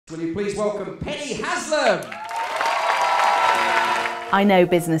Will you please welcome Penny Haslam? I know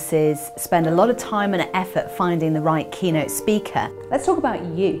businesses spend a lot of time and effort finding the right keynote speaker. Let's talk about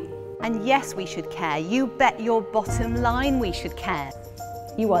you. And yes, we should care. You bet your bottom line we should care.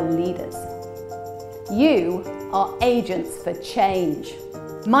 You are leaders. You are agents for change.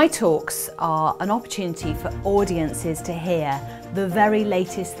 My talks are an opportunity for audiences to hear the very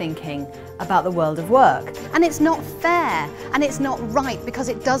latest thinking about the world of work. And it's not fair and it's not right because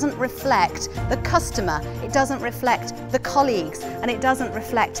it doesn't reflect the customer, it doesn't reflect the colleagues, and it doesn't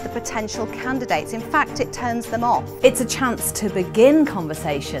reflect the potential candidates. In fact, it turns them off. It's a chance to begin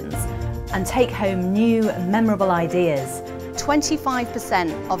conversations and take home new and memorable ideas.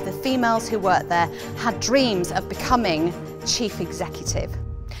 25% of the females who work there had dreams of becoming chief executive.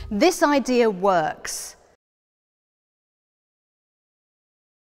 This idea works.